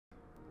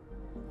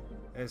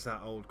There's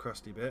that old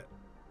crusty bit.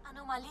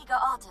 Anomalie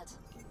geortet.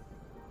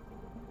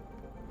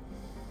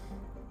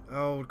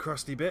 Old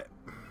crusty bit.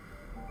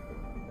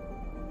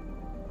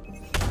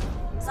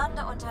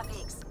 Sonde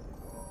unterwegs.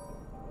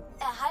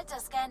 Erhalte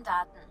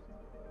Scandaten.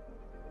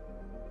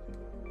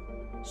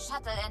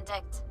 Shuttle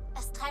entdeckt.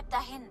 Es treibt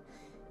dahin.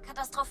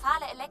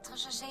 Katastrophale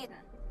elektrische Schäden.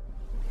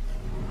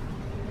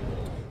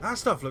 That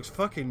stuff looks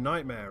fucking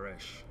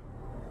nightmarish.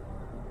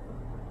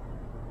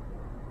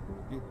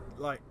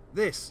 Like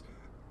this.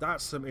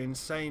 That's some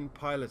insane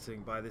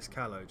piloting by this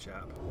Callow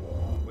chap.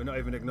 We're not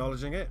even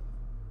acknowledging it.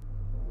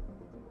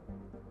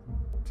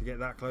 To get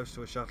that close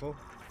to a shuttle.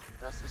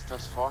 Das ist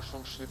das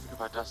Forschungsschiff,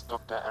 über das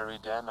Dr.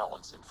 Aridana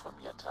uns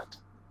informiert hat.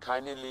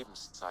 Keine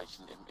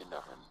Lebenszeichen im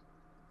Inneren.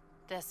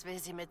 Das will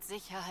sie mit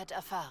Sicherheit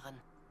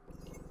erfahren.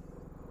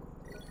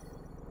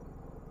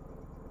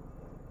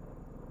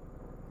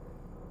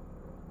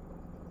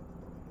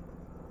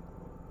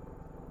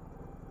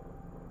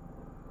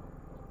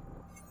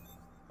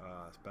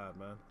 Ah, that's bad,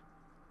 man.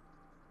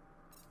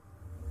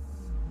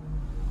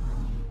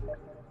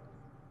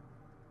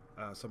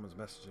 Someone's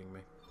messaging me.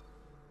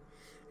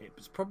 It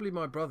was probably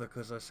my brother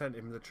because I sent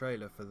him the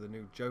trailer for the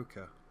new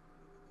Joker.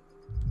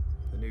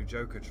 The new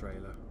Joker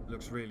trailer.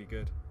 Looks really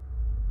good.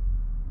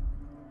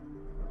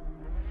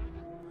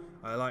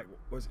 I like,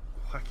 was it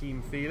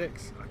Joaquin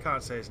Phoenix? I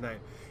can't say his name.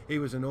 He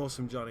was an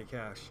awesome Johnny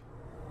Cash.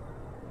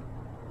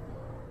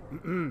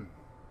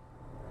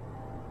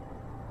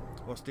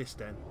 What's this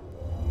then?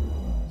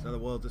 It's another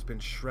world that's been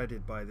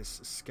shredded by this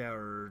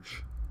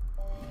scourge.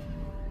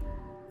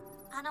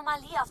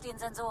 Anomalie auf den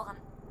Sensoren.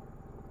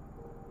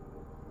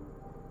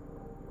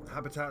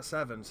 Habitat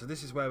 7, so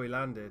this is where we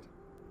landed.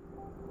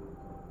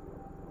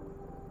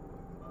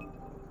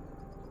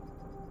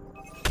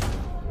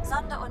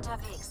 Sonde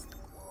unterwegs.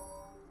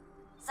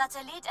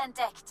 Satellit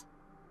entdeckt.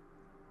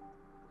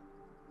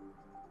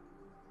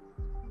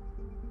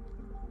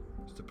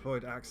 It's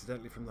deployed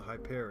accidentally from the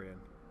Hyperion.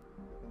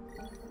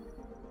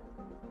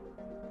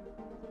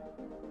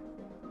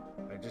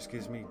 It just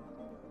gives me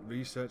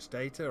research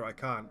data. I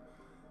can't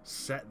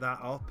set that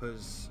up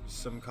as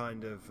some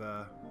kind of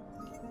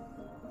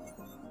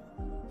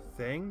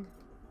thing.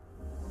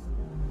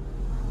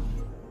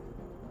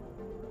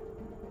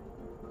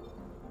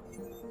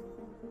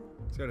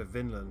 Let's go to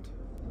Vinland.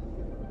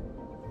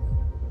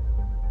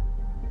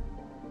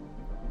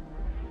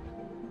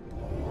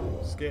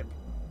 Skip.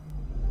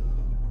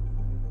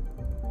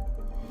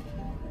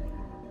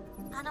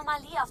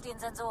 Anomalie auf den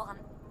Sensoren.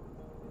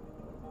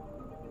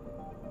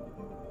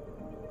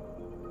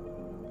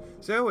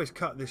 So I always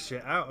cut this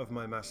shit out of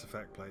my Mass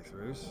Effect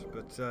playthroughs,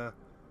 but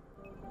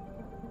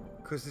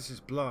because this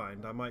is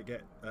blind, I might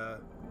get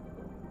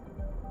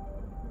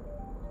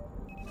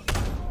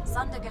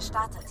Sonde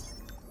gestartet.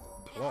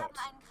 Wir plot. haben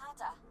einen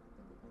Krater.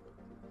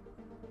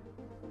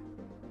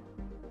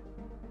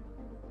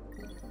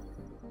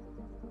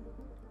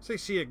 See,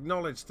 she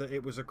acknowledged that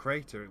it was a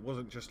crater. It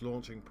wasn't just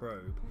launching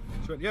probe.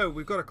 She went, "Yo,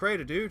 we've got a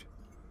crater, dude."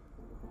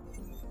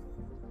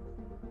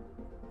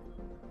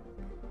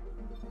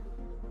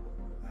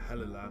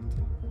 Hello, land.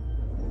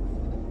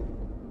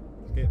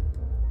 Skip,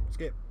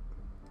 skip,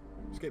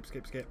 skip,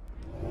 skip, skip.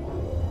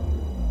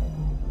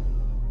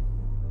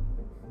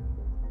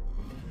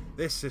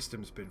 This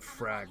system's been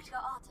fragged.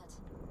 Geortet.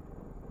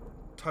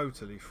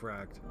 Totally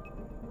fragged.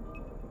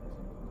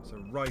 It's a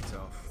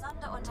write-off.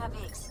 Sonde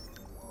unterwegs.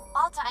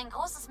 Orte ein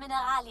großes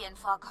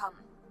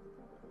Mineralienvorkommen.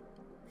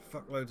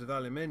 Fuckloads of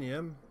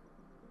aluminium.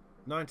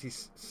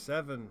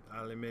 97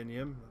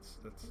 aluminium.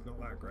 That's not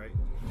that great.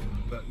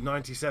 But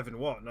 97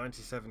 what?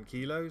 97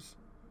 kilos?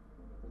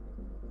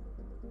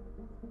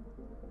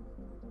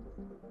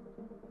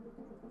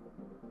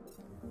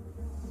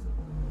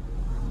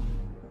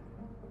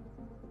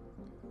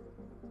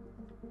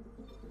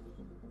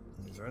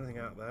 Is there anything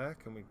out there?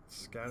 Can we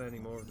scan any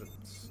more of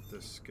the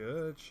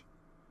Scourge?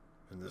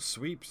 And the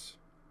sweeps?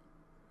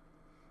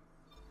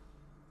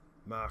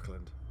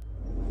 Markland.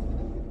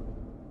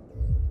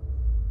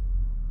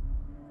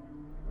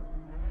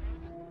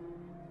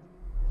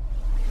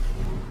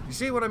 You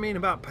see what I mean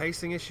about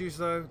pacing issues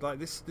though? Like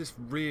this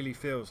really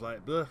feels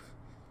like bleh.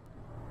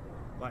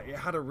 Like it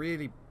had a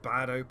really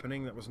bad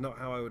opening. That was not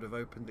how I would have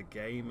opened the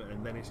game,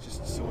 and then it's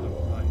just sort of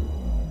like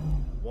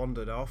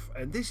wandered off.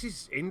 And this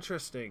is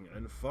interesting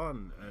and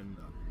fun, and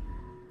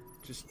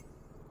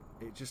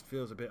it just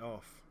feels a bit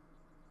off.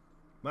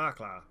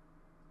 Markla.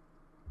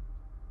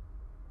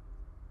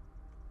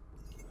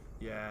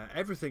 Yeah,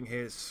 everything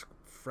here is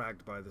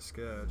fragged by the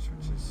Scourge,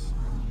 which is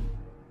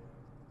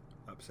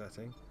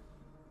upsetting.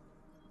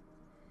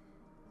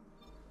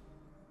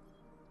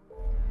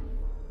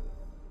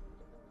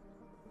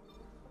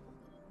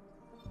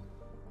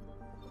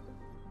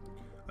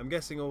 I'm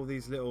guessing all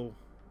these little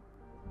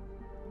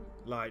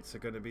lights are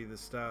going to be the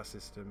star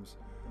systems.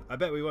 I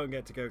bet we won't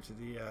get to go to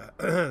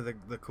the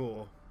the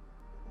core.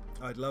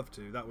 I'd love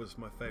to. That was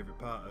my favourite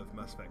part of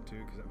Mass Effect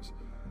 2 because it was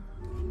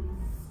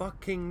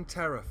fucking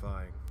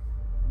terrifying.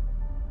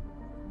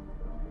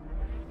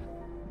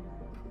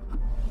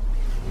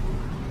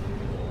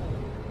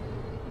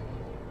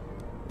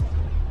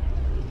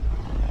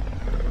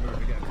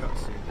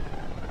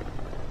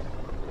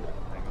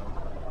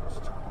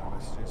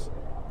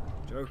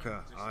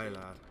 Joker, aye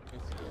lad.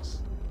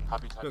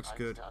 Habitat Looks 1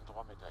 good. der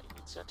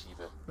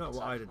Andromeda-Initiative. Not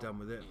what I'd have done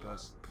with it, but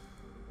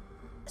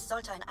Es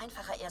sollte ein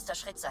einfacher erster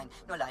Schritt sein.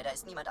 Nur leider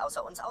ist niemand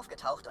außer uns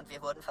aufgetaucht und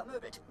wir wurden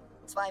vermöbelt.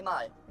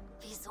 2-mal.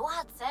 Wieso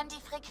hat Sam die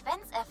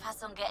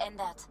Frequenzerfassung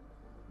geändert?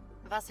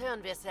 Was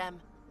hören wir, Sam?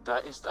 Da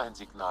ist ein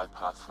Signal,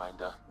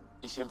 Pathfinder.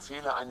 Ich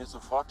empfehle eine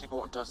sofortige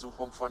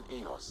Untersuchung von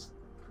EOS.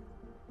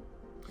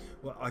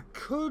 well, I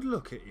could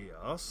look at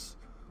EOS,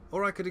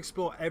 or I could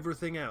explore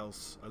everything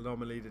else.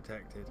 Anomaly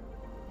detected.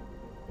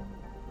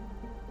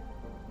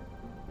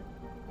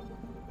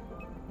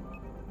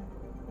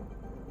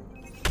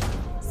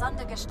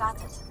 Sonde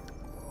gestartet.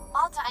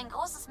 Orte ein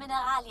großes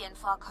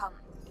Mineralienvorkommen.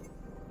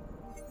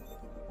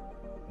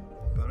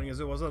 Burning as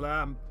it was a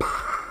lamb.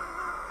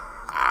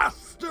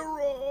 Asteroid!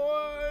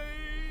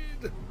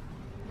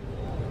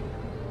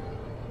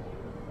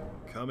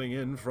 Coming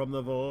in from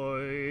the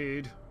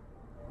void.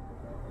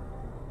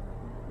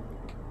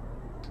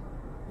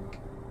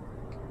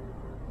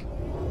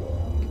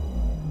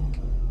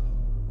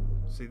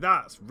 See,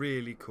 that's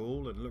really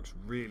cool and looks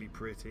really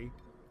pretty.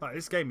 Like,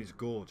 this game is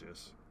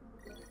gorgeous.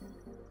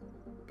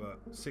 But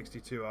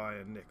 62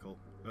 iron nickel.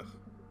 Ugh.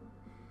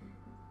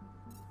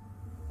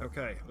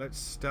 Okay, let's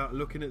start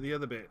looking at the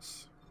other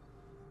bits.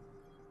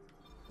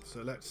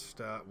 So let's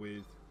start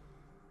with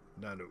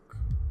Nanook.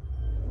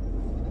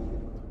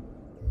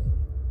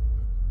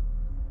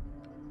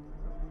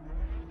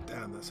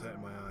 Damn, that's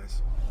hurting my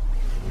eyes.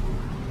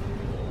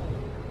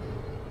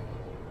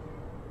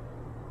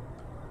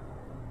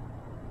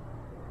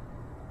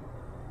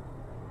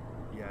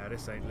 Yeah,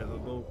 this ain't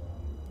livable.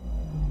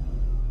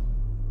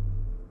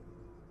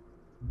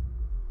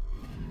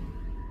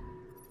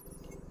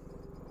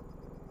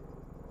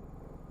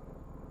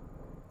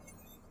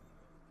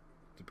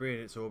 Debris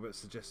in its orbit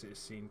suggests it has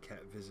seen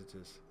cat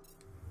visitors.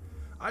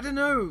 I don't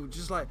know,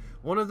 just like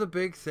one of the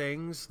big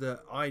things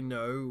that I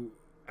know,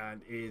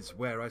 and is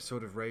where I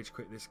sort of rage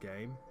quit this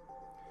game,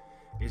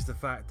 is the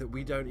fact that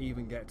we don't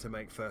even get to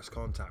make first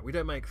contact. We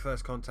don't make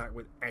first contact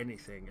with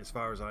anything, as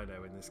far as I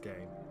know, in this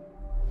game.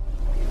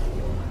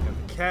 You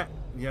have the cat,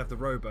 you have the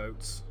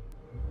rowboats,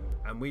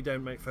 and we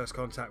don't make first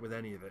contact with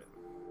any of it.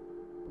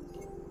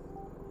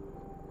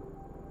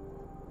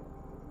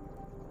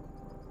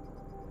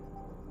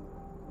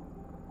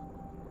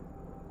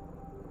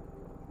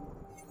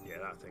 Yeah,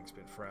 that thing's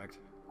been fragged.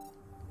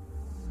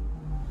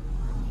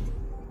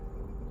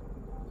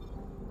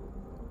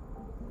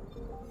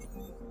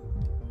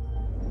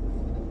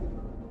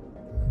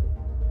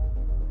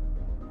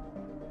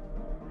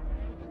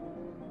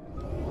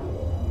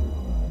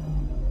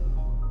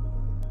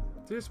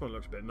 This one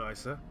looks a bit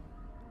nicer.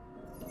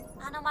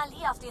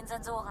 Anomalie auf den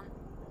Sensoren.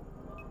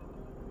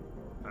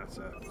 That's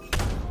a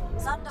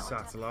Sonde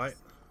satellite.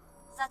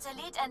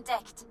 Satellit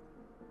entdeckt.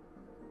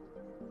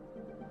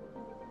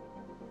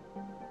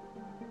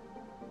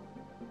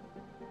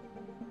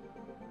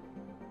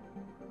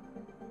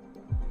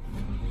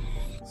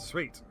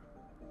 Sweet.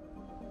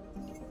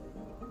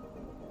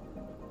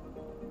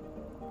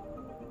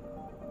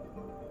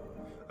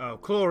 Oh,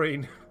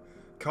 chlorine.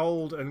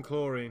 Cold and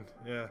chlorine.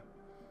 Yeah.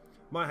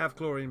 Might have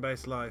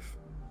chlorine-based life.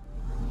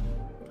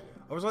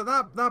 I was like,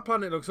 that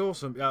planet looks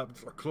awesome. Yeah,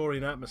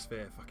 chlorine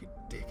atmosphere. Fucking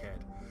dickhead.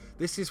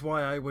 This is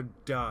why I would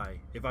die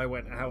if I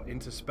went out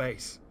into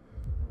space.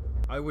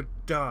 I would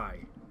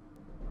die.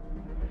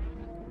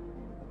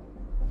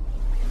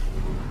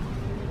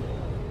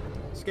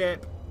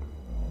 Skip.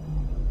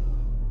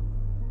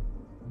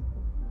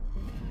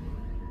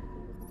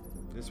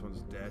 This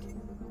one's dead.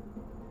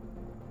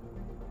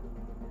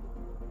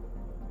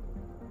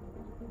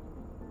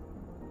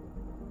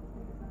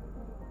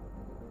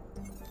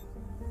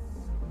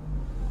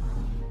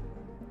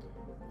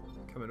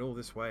 Coming all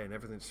this way and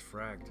everything's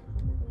fragged.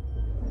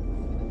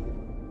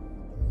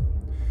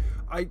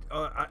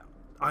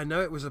 I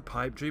know it was a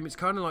pipe dream. It's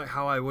kind of like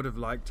how I would have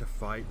liked to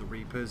fight the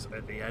Reapers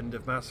at the end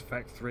of Mass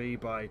Effect 3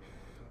 by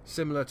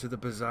similar to the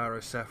Bizarro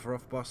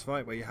Sephiroth boss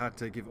fight, where you had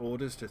to give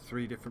orders to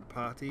 3 different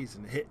parties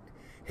and hit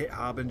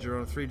Harbinger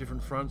on 3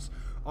 different fronts.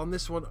 On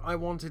this one, I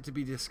wanted to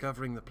be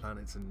discovering the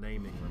planets and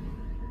naming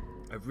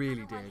them. I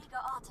really did.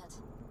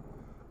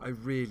 I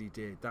really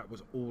did. That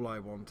was all I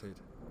wanted.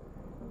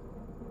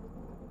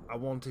 I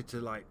wanted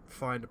to like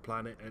find a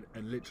planet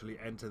and literally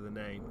enter the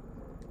name.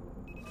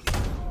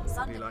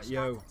 Be like,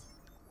 yo.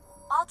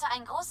 Orte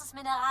ein großes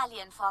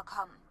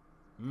Mineralienvorkommen.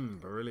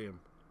 Beryllium.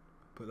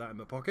 Put that in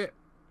my pocket.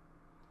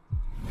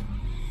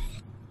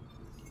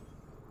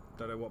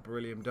 Don't know what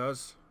beryllium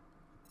does.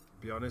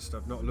 To be honest,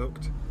 I've not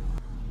looked.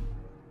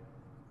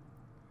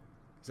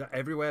 Is that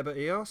everywhere but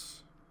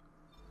EOS?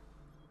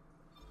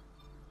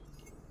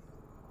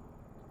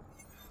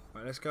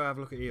 Right, let's go have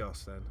a look at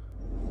EOS then.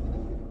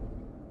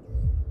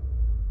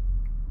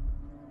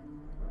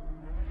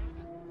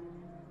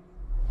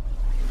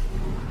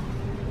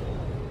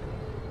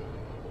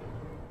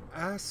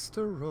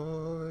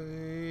 Asteroid.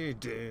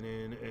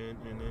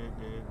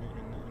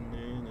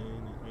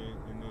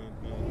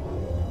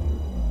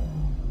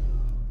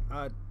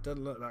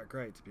 Doesn't look that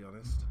great, to be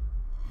honest.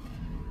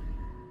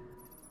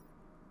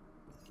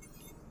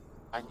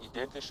 Ein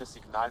identisches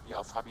Signal wie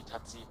auf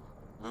Habitat 7.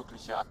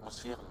 Mögliche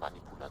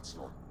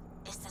Atmosphärenmanipulation.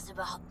 Ist das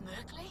überhaupt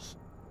möglich?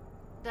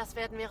 Das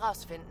werden wir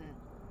rausfinden.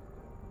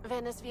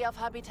 Wenn es wie auf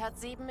Habitat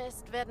 7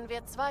 ist, werden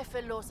wir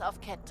zweifellos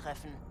auf Cat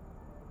treffen.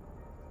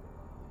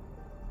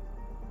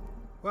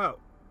 Wow.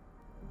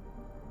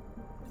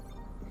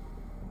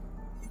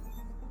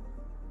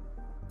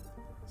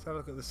 Let's have a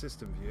look at the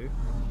system view.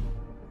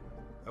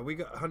 We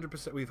got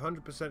 100%. We've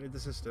 100%ed the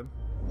system.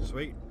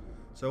 Sweet.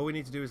 So all we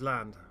need to do is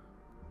land.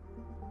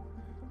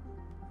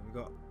 We've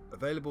got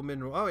available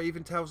mineral. Oh, it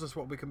even tells us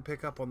what we can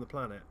pick up on the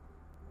planet.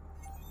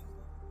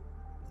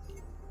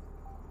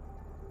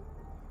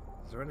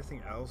 Is there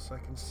anything else I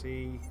can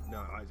see?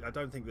 No, I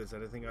don't think there's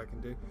anything I can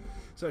do.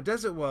 So, a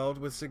desert world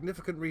with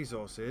significant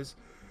resources.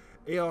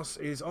 Eos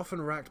is often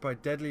racked by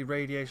deadly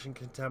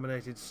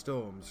radiation-contaminated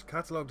storms,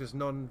 catalogued as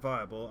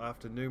non-viable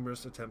after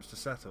numerous attempts to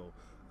settle.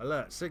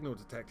 Alert, signal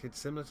detected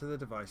similar to the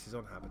devices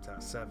on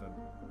Habitat 7.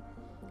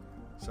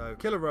 So,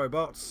 killer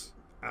robots,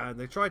 and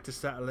they tried to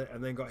settle it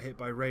and then got hit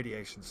by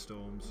radiation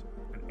storms,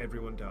 and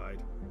everyone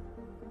died.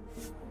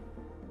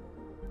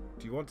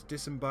 Do you want to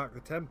disembark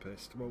the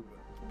Tempest? Well,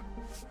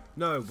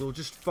 no, we'll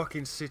just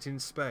fucking sit in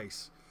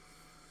space.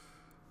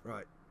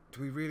 Right,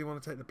 do we really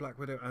want to take the Black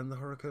Widow and the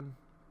Hurricane?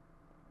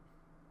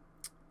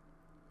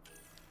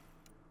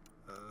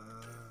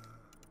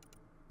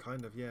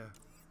 Kind of, yeah.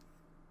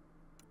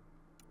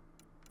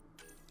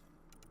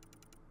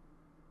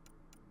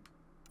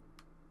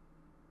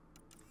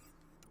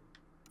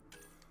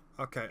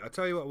 Okay, I'll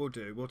tell you what we'll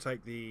do. We'll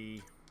take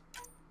the...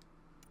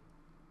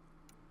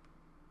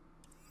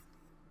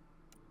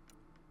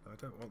 I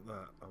don't want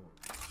that. I want...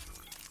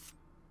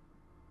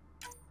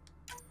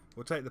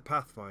 We'll take the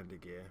Pathfinder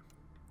gear.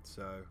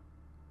 So...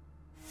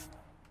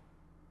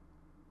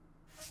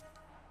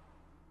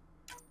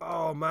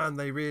 Oh man,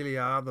 they really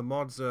are. The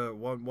mods are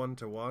one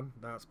to one.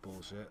 That's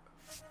bullshit.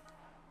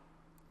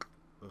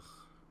 Ugh.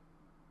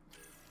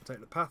 I'll take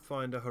the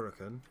Pathfinder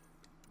Hurricane.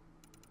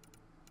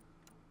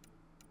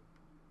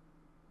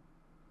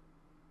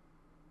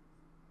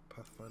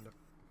 Pathfinder.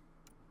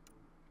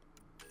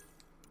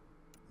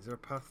 Is there a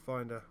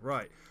Pathfinder?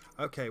 Right.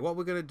 Okay, what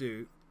we're going to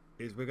do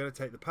is we're going to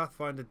take the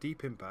Pathfinder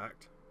Deep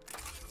Impact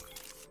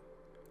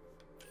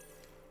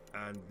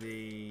and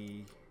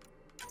the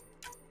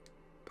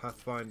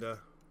Pathfinder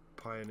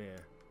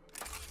Pioneer.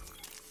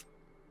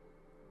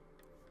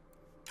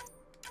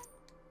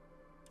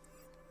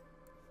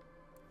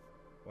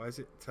 Why is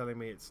it telling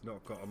me it's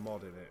not got a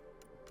mod in it?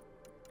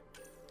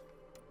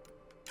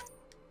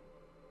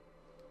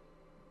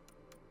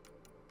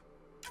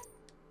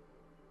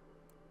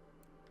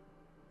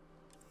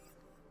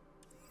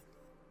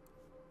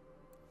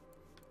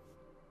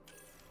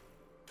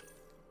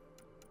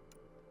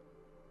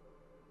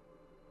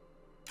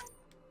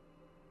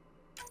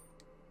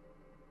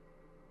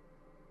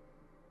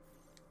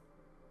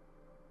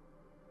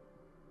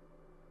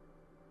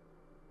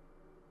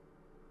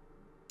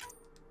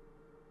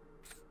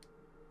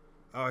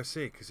 Oh, I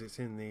see, because it's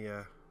in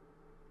the...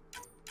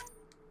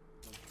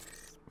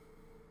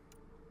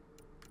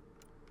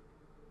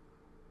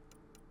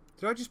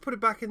 Did I just put it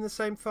back in the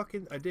same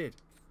fucking... I did.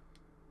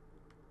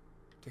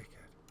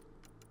 Dickhead.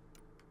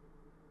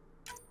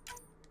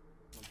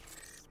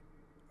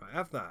 Right,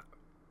 have that.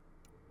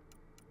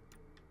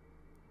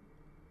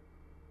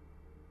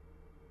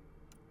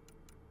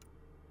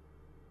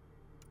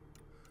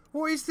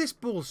 What is this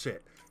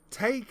bullshit?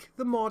 Take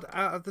the mod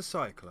out of the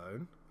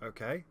Cyclone,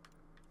 okay?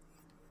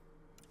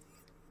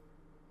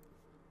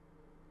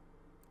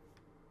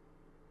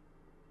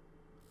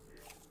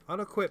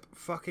 Unequip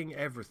fucking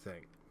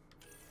everything.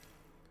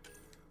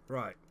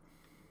 Right.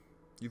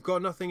 You've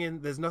got nothing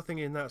in... There's nothing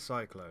in that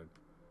Cyclone.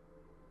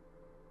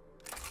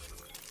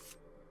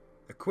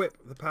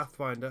 Equip the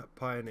Pathfinder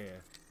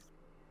Pioneer.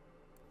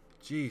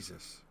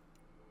 Jesus.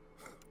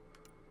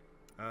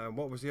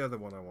 What was the other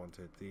one I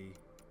wanted? The...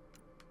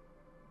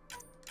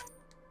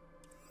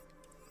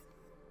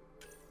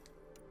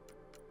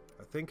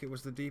 I think it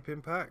was the Deep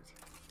Impact.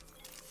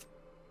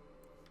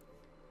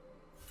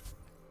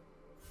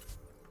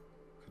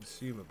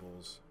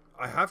 Consumables.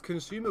 I have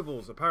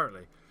consumables,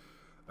 apparently.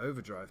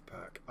 Overdrive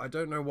pack. I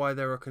don't know why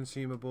there are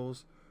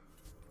consumables.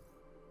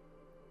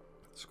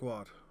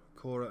 Squad.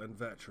 Cora and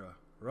Vetra.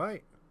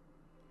 Right?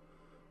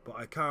 But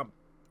I can't...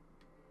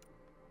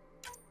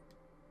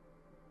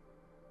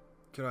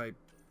 Can I...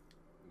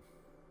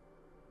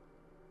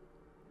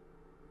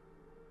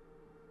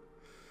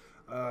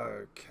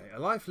 Okay. A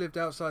life lived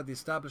outside the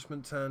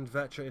establishment turned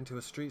Vetra into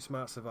a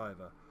street-smart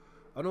survivor.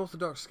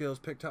 Unorthodox skills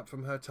picked up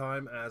from her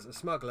time as a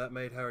smuggler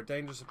made her a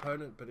dangerous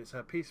opponent, but it's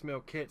her piecemeal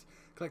kit,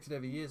 collected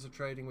over years of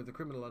trading with the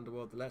criminal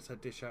underworld, that lets her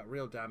dish out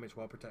real damage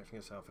while protecting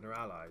herself and her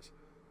allies.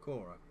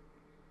 Cora.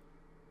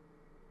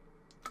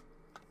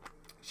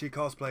 She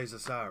cosplays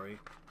Asari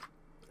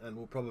and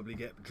will probably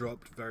get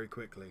dropped very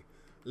quickly.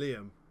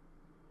 Liam.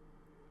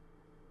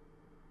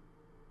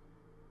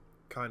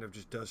 Kind of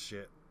just does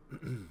shit.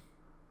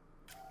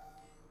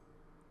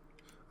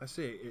 I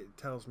see, it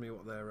tells me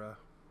what they're...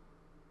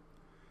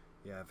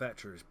 Yeah,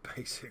 Vetra is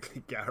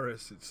basically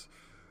Garrus. It's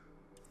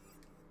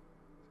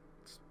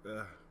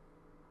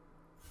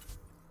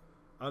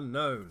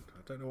unknown.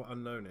 I don't know what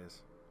unknown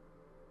is.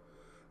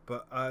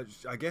 But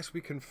I guess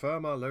we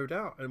confirm our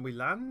loadout and we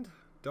land? ...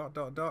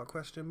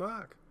 question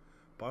mark.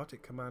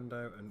 Biotic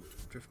Commando and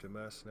Drifter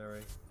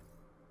Mercenary.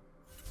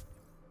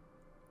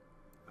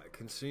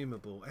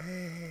 Consumable.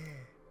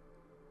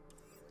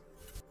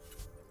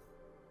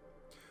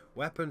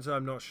 Weapons,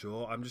 I'm not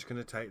sure. I'm just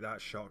going to take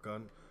that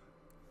shotgun.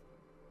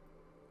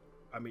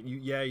 I mean,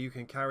 you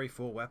can carry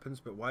 4 weapons,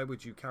 but why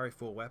would you carry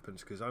 4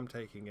 weapons? Because I'm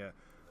taking a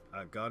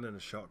gun and a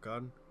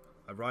shotgun,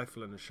 a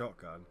rifle and a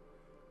shotgun,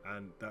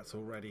 and that's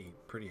already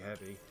pretty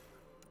heavy.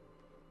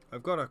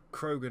 I've got a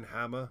Krogan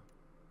hammer.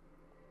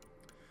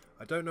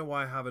 I don't know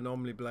why I have an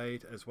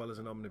Omniblade as well as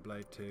an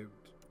Omniblade 2.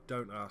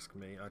 Don't ask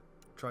me. I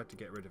tried to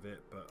get rid of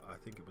it, but I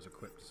think it was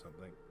equipped to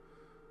something.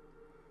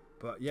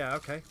 But yeah,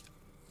 okay.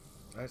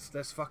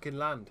 Let's fucking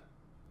land.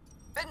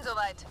 Bin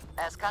soweit.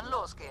 Es kann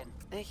losgehen.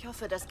 Ich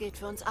hoffe, das gilt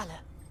für uns alle.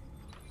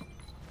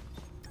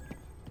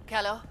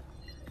 Carlo?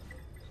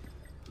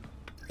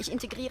 Ich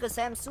integriere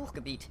Sams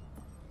Suchgebiet.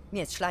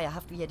 Mir ist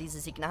schleierhaft, wie er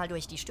dieses Signal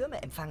durch die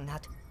Stürme empfangen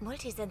hat.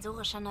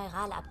 Multisensorischer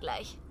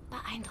Neuralabgleich.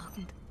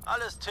 Beeindruckend.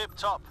 Alles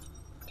tipptopp.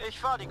 Ich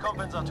fahre die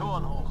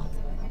Kompensatoren hoch.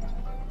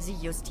 Sie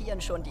justieren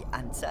schon die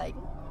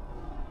Anzeigen?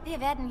 Wir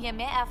werden hier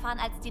mehr erfahren,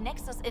 als die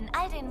Nexus in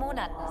all den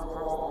Monaten.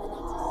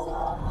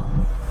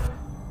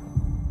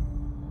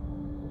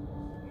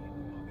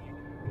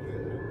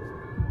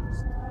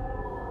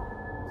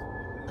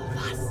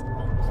 Was?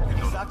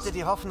 Ich sagte,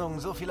 die Hoffnungen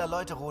so vieler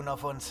Leute ruhen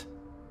auf uns.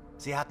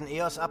 Sie hatten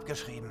EOS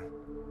abgeschrieben.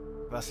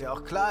 Was ja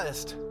auch klar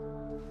ist.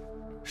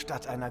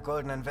 Statt einer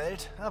goldenen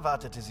Welt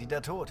erwartete sie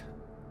der Tod.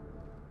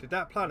 Did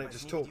that planet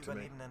just talk to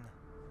me?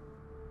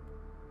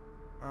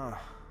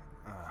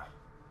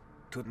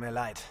 Tut mir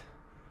leid.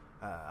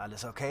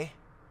 Alles okay?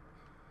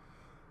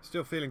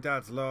 Still feeling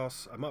Dad's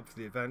loss. I'm up for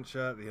the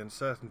adventure. The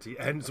uncertainty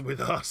ends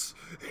with us.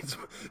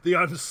 The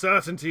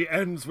uncertainty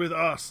ends with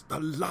us. The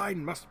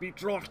line must be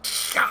drawn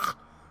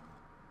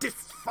this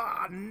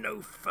far,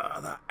 no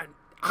further, and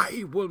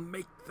I will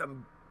make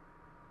them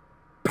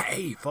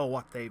pay for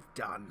what they've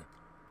done.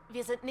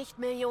 Wir sind nicht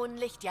Millionen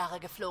Lichtjahre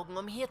geflogen,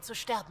 um hier zu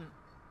sterben.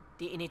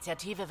 Die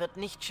Initiative wird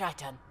nicht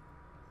scheitern.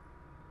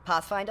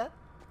 Pathfinder,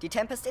 die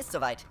Tempest ist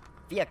soweit.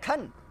 Wir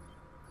können.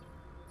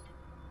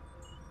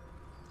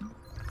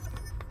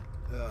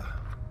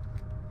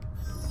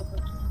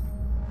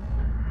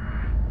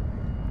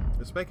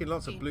 It's making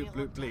lots of bloop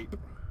bloop bleep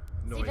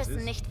Sie wissen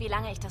noises. nicht, wie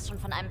lange ich das schon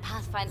von einem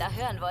Pathfinder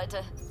hören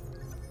wollte.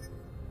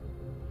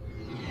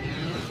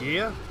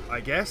 Here, I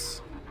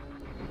guess.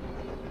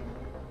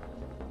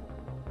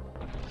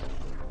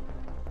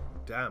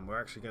 Damn, we're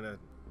actually gonna...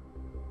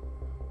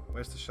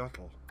 Where's the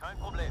shuttle? Kein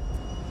Problem.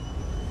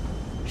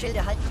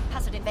 Schilde halten,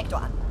 passe den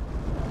Vektor an.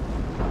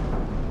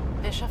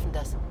 Wir schaffen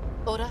das,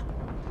 oder?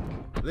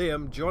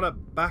 Liam, do you wanna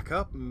back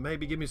up and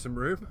maybe give me some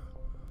room?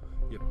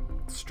 You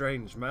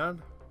strange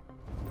man.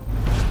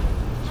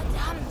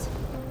 Verdammt!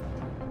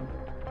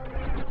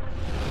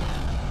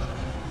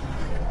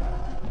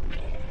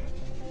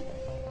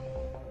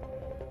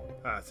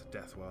 Ah, it's a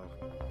death well.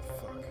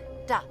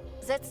 Fuck. Da,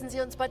 setzen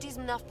Sie uns bei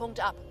diesem Navpunkt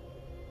ab.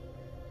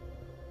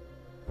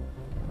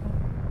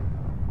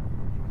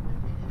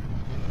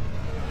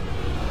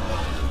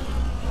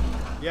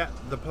 Yeah,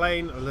 the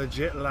plane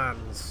legit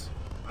lands.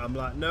 I'm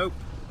like, nope.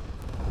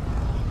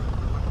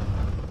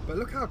 But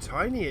look how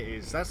tiny it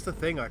is. That's the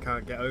thing I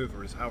can't get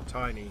over, is how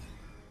tiny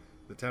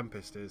the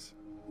Tempest is.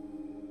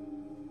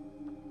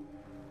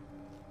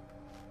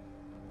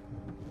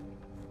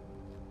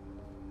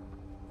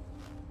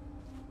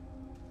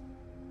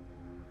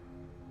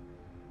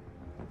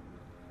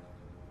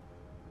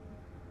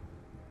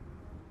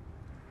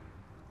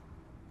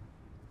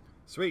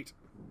 Sweet.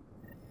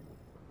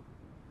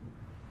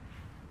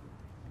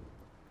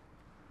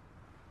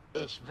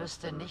 Ich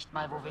wüsste nicht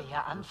mal, wo wir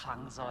hier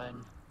anfangen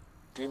sollen.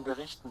 Den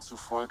Berichten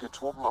zufolge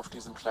toben auf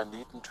diesem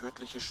Planeten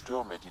tödliche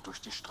Stürme, die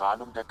durch die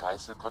Strahlung der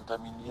Geißel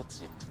kontaminiert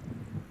sind.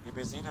 Die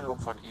Besiedelung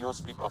von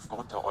EOS blieb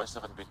aufgrund der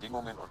äußeren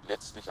Bedingungen und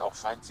letztlich auch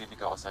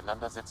feindseliger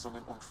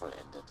Auseinandersetzungen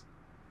unvollendet.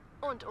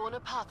 Und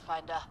ohne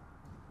Pathfinder.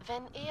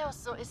 Wenn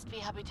EOS so ist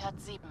wie Habitat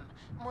 7,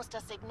 muss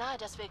das Signal,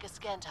 das wir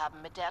gescannt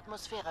haben, mit der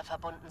Atmosphäre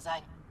verbunden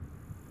sein.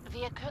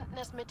 Wir könnten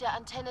es mit der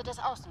Antenne des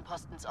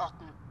Außenpostens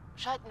orten.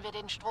 Schalten wir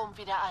den Strom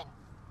wieder ein.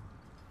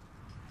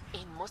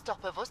 Ihnen muss doch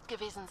bewusst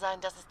gewesen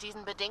sein, dass es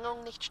diesen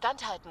Bedingungen nicht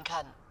standhalten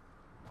kann.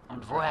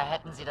 Und woher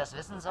hätten Sie das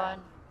wissen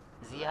sollen?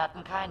 Sie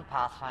hatten keinen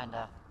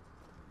Pathfinder.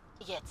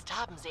 Jetzt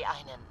haben Sie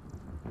einen.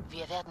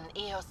 Wir werden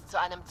EOS zu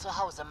einem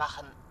Zuhause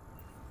machen.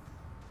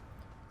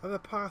 Are the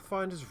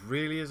Pathfinders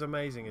really as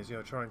amazing as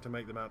you're trying to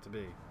make them out to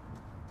be?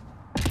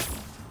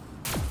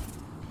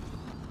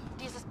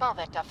 Dieses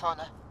Bauwerk da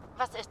vorne.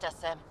 Was ist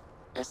das, Sam?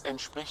 Es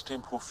entspricht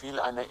dem Profil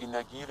einer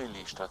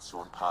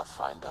Energierelaisstation,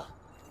 Pathfinder.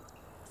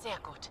 Sehr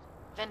gut.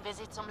 Wenn wir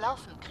sie zum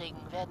Laufen kriegen,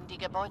 werden die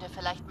Gebäude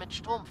vielleicht mit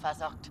Strom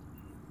versorgt.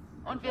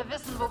 Und wir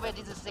wissen, wo wir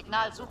dieses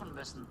Signal suchen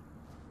müssen.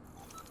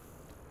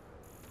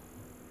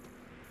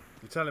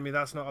 You're telling me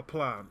that's not a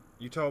plant?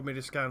 You told me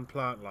to scan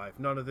plant life.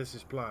 None of this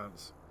is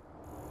plants.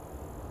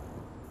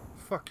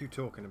 fuck you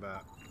talking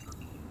about?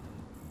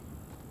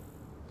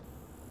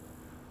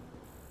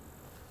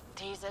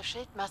 Diese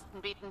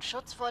Schildmasten bieten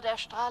Schutz vor der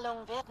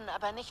Strahlung, werden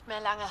aber nicht mehr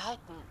lange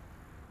halten.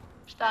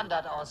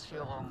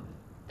 Standardausführung.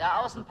 Der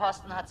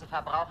Außenposten hat sie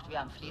verbraucht wie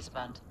am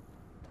Fließband.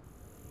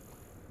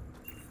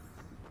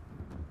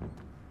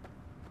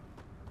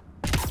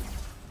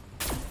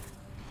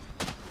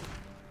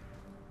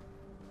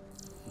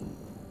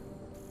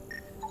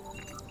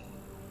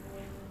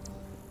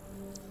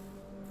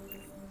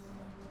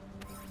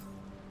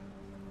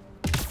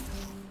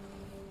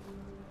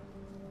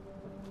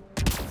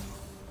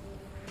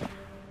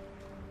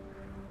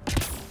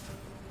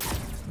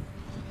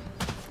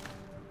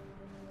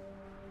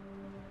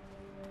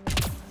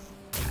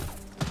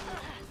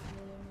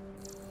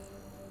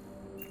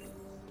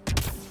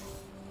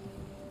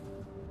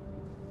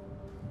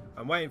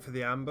 I'm waiting for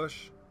the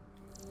ambush.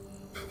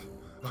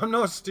 I'm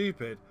not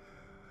stupid.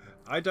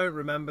 I don't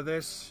remember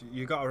this.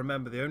 You gotta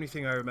remember, the only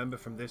thing I remember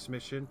from this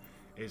mission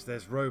is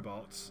there's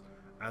robots,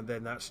 and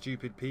then that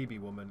stupid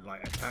PB woman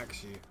like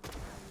attacks you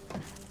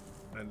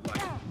and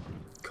like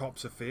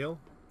cops a feel,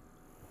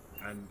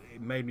 and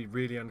it made me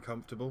really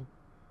uncomfortable.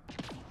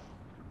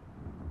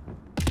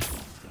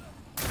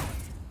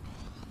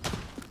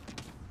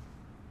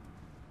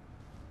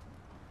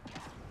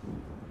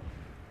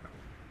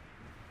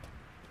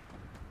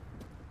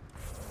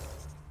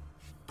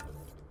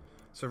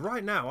 So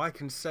right now I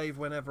can save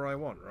whenever I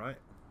want, right?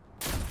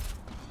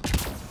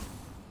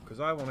 Because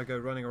I want to go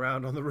running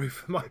around on the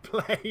roof of my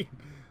plane.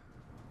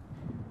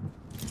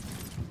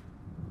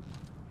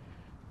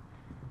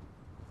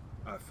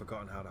 I've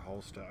forgotten how to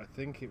holster. I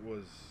think it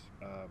was,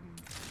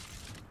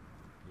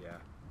 yeah.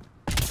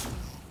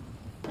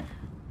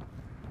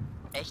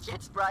 Echt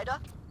jetzt, Ryder?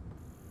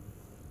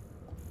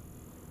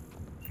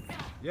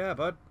 Yeah,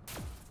 bud.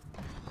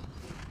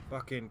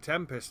 Fucking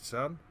Tempest,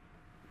 son.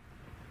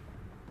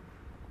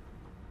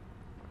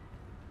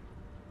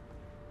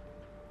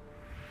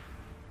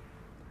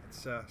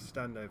 Let's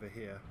stand over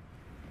here.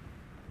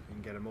 You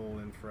can get them all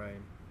in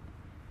frame.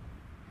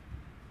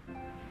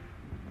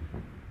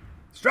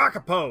 Strike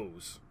a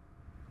pose!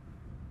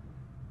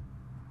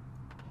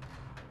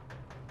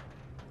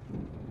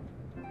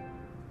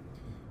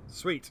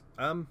 Sweet.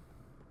 Not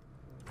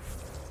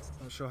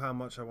sure how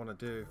much I want to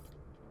do.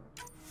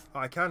 Oh,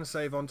 I can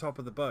save on top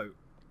of the boat.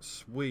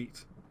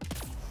 Sweet.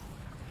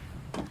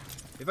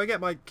 If I get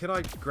my... Can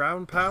I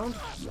ground pound?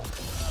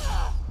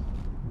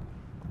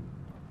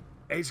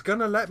 It's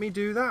gonna let me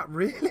do that?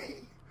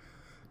 Really?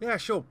 Yeah,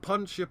 sure.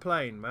 Punch your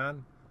plane,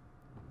 man.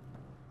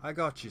 I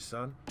got you,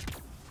 son.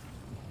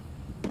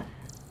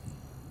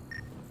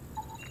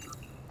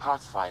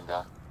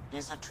 Pathfinder,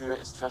 diese Tür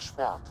ist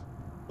versperrt.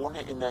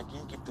 Ohne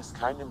Energie gibt es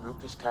keine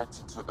Möglichkeit,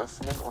 sie zu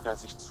öffnen oder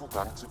sich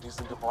Zugang zu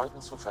diesen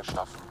Gebäuden zu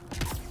verschaffen.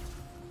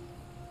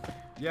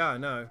 Yeah, I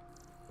know.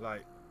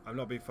 Like, I'm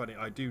not being funny.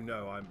 I do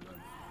know I'm...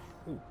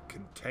 Ooh,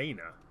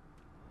 container.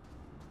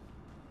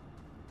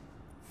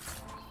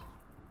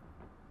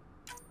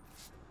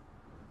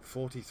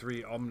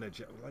 .43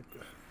 Omnigel. Like,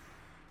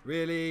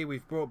 really?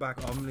 We've brought back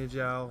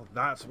Omnigel?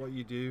 That's what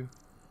you do?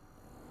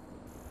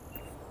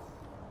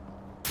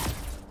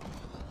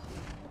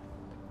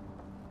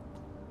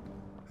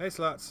 Hey,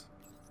 Sluts.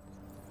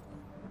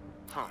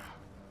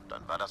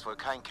 Dann war das wohl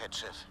kein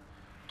Catch-Schiff.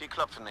 Die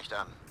klopfen nicht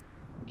an.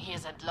 Hier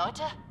sind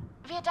Leute?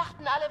 Wir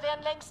dachten, alle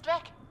wären längst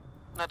weg.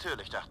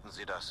 Natürlich dachten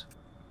sie das.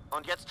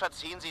 Und jetzt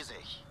verziehen sie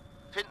sich.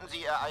 Finden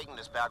sie ihr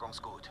eigenes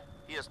Bergungsgut.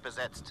 Hier ist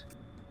besetzt.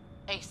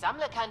 Ich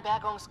sammle kein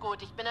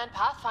Bergungsgut, ich bin ein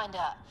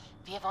Pathfinder.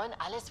 Wir wollen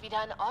alles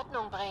wieder in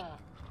Ordnung bringen.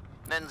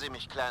 Nennen Sie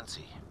mich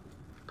Clancy.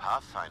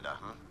 Pathfinder,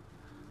 hm?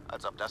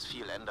 Als ob das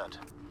viel ändert.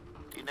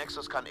 Die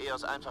Nexus kann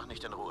Eos einfach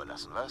nicht in Ruhe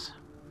lassen, was?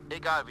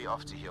 Egal wie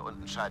oft sie hier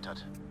unten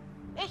scheitert.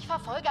 Ich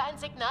verfolge ein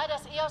Signal,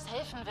 das Eos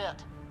helfen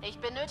wird. Ich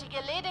benötige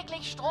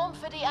lediglich Strom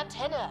für die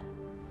Antenne.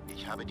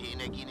 Ich habe die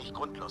Energie nicht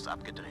grundlos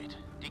abgedreht.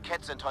 Die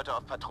Cats sind heute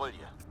auf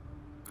Patrouille.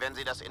 Wenn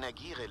sie das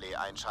Energierelais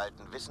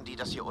einschalten, wissen die,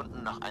 dass hier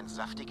unten noch ein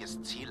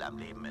saftiges Ziel am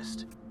Leben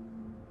ist.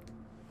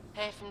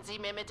 Helfen Sie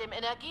mir mit dem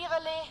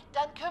Energierelais,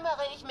 dann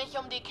kümmere ich mich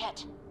um die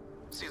Cat.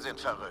 Sie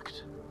sind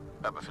verrückt.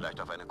 Aber vielleicht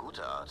auf eine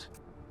gute Art.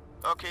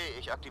 Okay,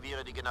 ich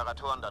aktiviere die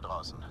Generatoren da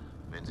draußen.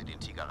 Wenn Sie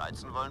den Tiger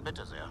reizen wollen,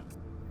 bitte sehr.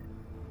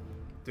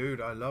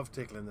 Dude, I love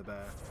tickling the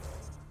bear.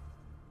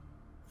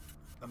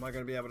 Am I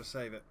going to be able to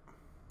save it?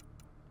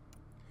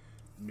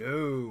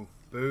 No.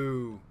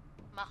 Boo.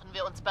 Machen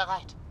wir uns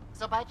bereit.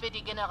 Sobald wir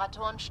die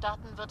Generatoren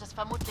starten, wird es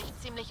vermutlich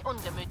ziemlich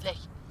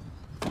ungemütlich.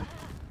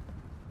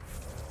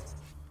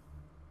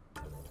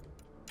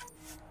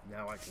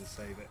 Now I can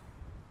save it.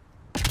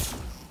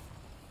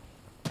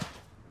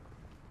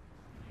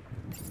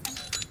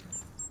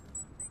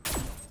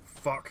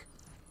 Fuck.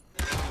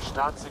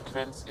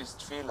 Startsequenz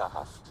ist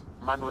fehlerhaft.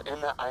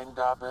 Manuelle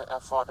Eingabe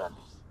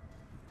erforderlich.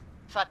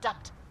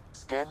 Verdammt!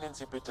 Scannen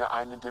Sie bitte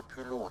einen der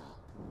Pylonen.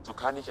 So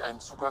kann ich einen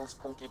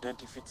Zugangspunkt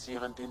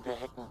identifizieren, den wir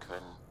hacken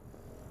können.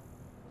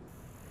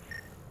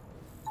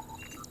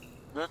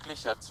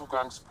 Möglicher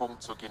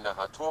Zugangspunkt zur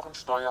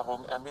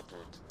Generatorensteuerung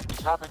ermittelt.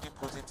 Ich habe die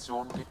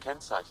Position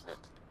gekennzeichnet.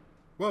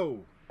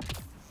 Whoa!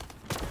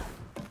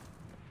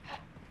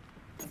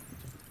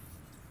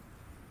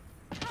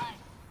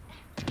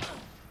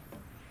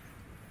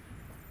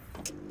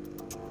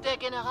 Der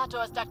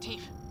Generator ist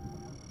aktiv.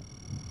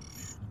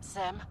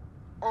 Sam,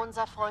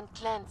 unser Freund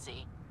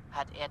Clancy,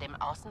 hat er dem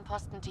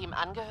Außenpostenteam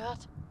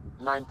angehört?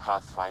 Nein,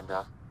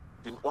 Pathfinder.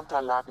 Den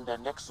Unterlagen der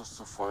Nexus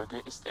zufolge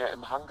ist er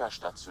im Hangar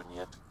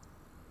stationiert.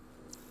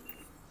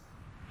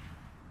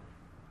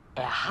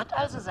 Er hat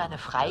also seine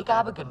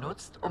Freigabe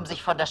genutzt, um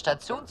sich von der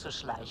Station zu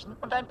schleichen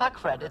und ein paar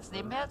Credits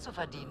nebenher zu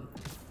verdienen.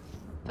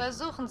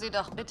 Versuchen Sie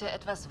doch bitte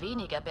etwas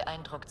weniger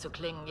beeindruckt zu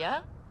klingen,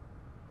 ja?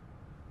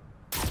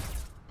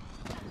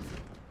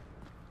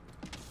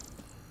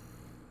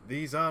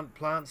 These aren't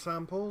plant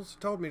samples?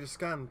 Told me to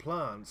scan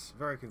plants.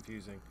 Very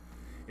confusing.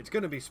 It's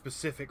going to be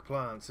specific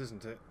plants,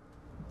 isn't it?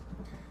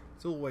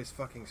 It's always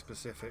fucking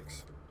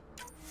specifics.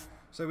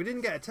 So we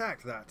didn't get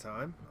attacked that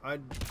time.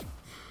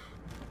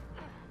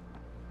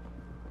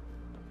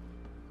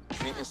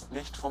 Sie ist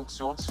nicht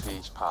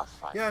funktionsfähig,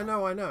 Pathfinder. Yeah,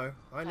 no, I know.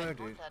 I know, Kein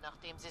dude. Wunder,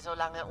 nachdem sie so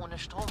lange ohne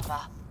Strom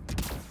war.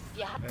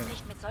 Wir hatten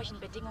nicht mit solchen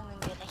Bedingungen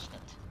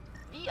gerechnet.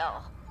 Wie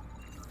auch.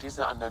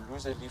 Diese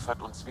Analyse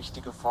liefert uns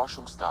wichtige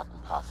Forschungsdaten,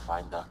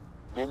 Pathfinder.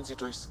 Wenn Sie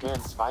durch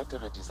Scans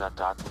weitere dieser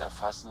Daten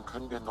erfassen,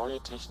 können wir neue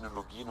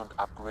Technologien und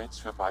Upgrades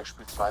für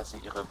beispielsweise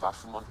Ihre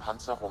Waffen und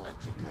Panzerung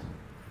entwickeln.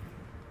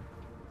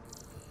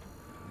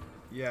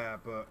 Yeah,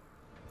 but...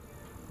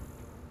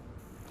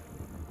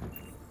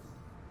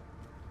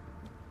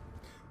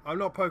 I'm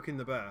not poking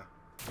the bear.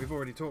 We've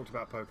already talked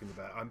about poking the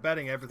bear. I'm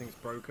betting everything's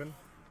broken.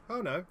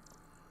 Oh no.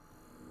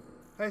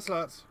 Hey,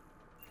 sluts.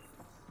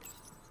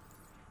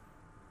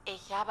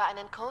 Ich habe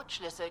einen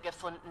Codeschlüssel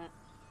gefunden.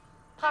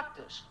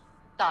 Praktisch.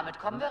 Damit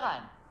kommen wir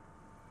rein.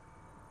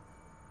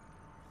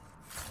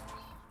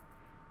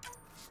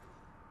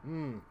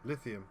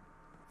 Lithium.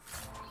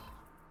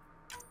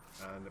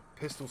 And a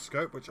pistol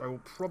scope, which I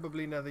will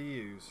probably never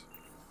use.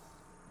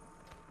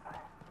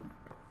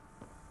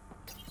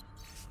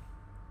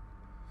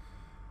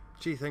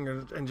 Chief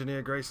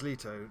Engineer Grace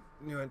Leto.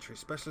 New entry.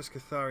 Specialist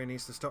Cathari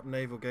needs to stop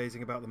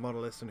navel-gazing about the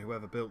monoliths and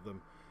whoever built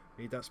them.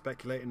 Need that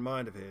speculating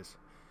mind of his.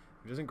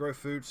 If he doesn't grow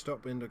food,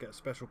 stop wind, or get a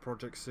special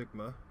Project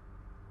Sigma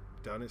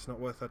done, it's not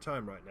worth our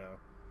time right now.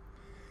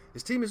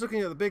 His team is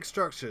looking at the big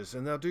structures,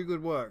 and they'll do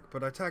good work,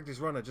 but I tagged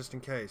his runner just in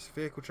case.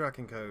 Vehicle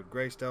tracking code,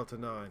 Grace Delta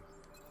 9.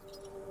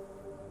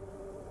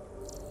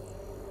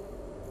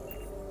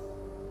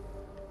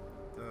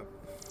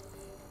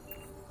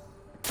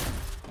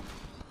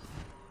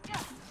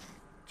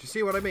 Do you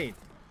see what I mean?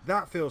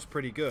 That feels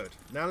pretty good.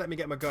 Now let me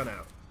get my gun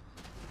out.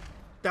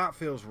 That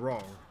feels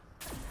wrong.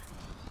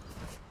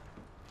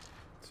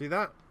 See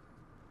that?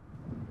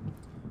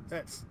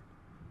 That's...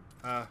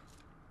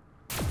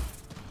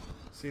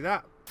 See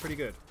that? Pretty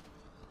good.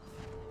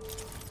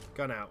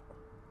 Gun out.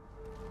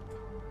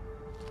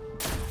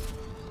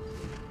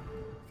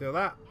 Feel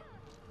that?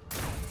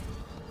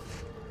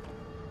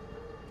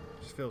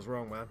 Just feels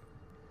wrong, man.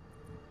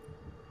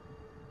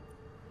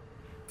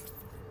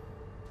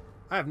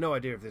 I have no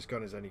idea if this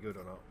gun is any good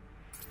or not.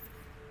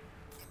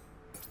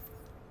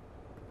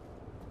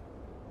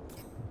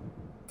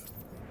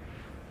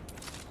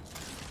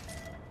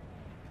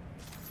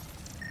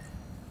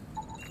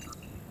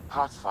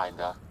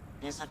 Pathfinder,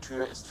 diese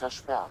Tür ist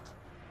versperrt.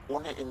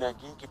 Ohne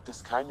Energie gibt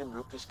es keine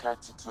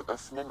Möglichkeit, sie zu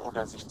öffnen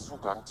oder sich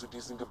Zugang zu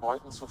diesen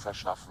Gebäuden zu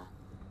verschaffen.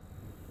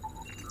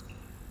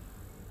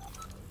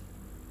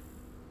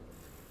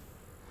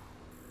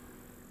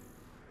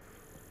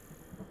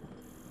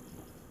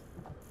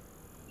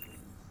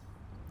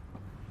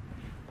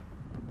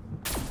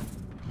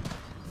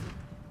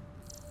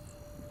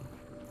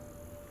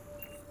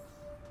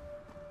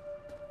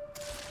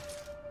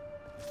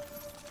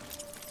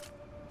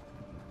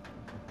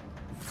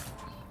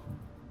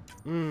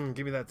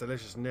 Give me that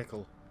delicious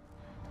nickel.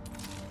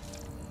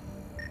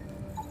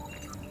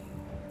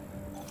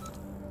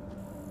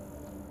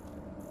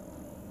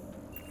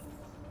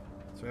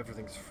 So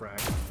everything's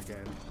fragged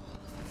again.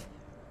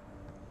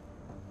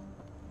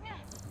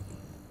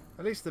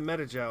 At least the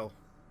metagel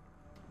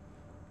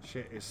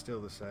shit is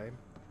still the same.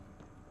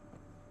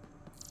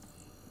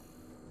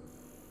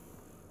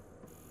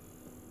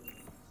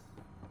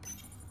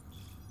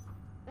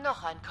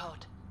 Noch ein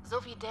Code.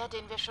 So wie der,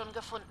 den wir schon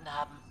gefunden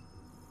haben.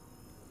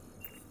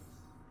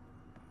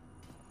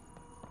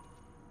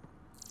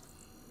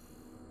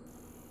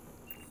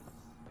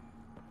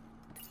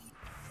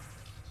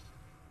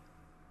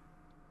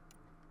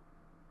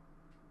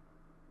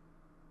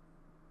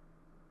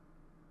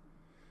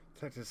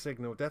 Detected a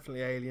signal.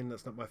 Definitely alien.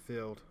 That's not my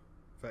field.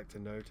 Vector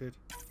noted.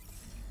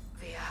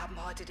 Wir haben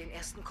heute den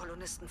ersten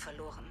Kolonisten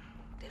verloren.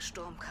 Der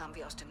Sturm kam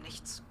wie aus dem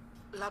Nichts.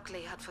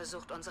 Lockley hat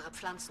versucht, unsere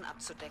Pflanzen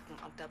abzudecken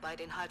und dabei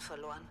den Halt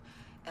verloren.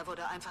 Er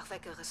wurde einfach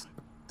weggerissen.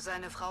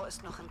 Seine Frau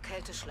ist noch im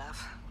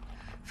Kälteschlaf.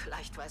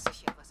 Vielleicht weiß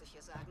ich ja, was ich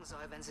ihr sagen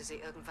soll, wenn sie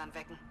irgendwann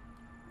wecken.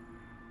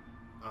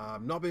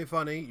 I'm not being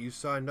funny. You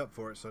signed up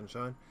for it,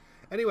 sunshine.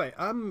 Anyway,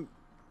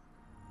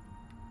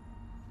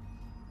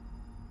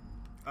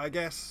 I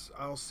guess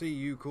I'll see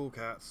you cool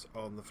cats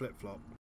on the flip-flop.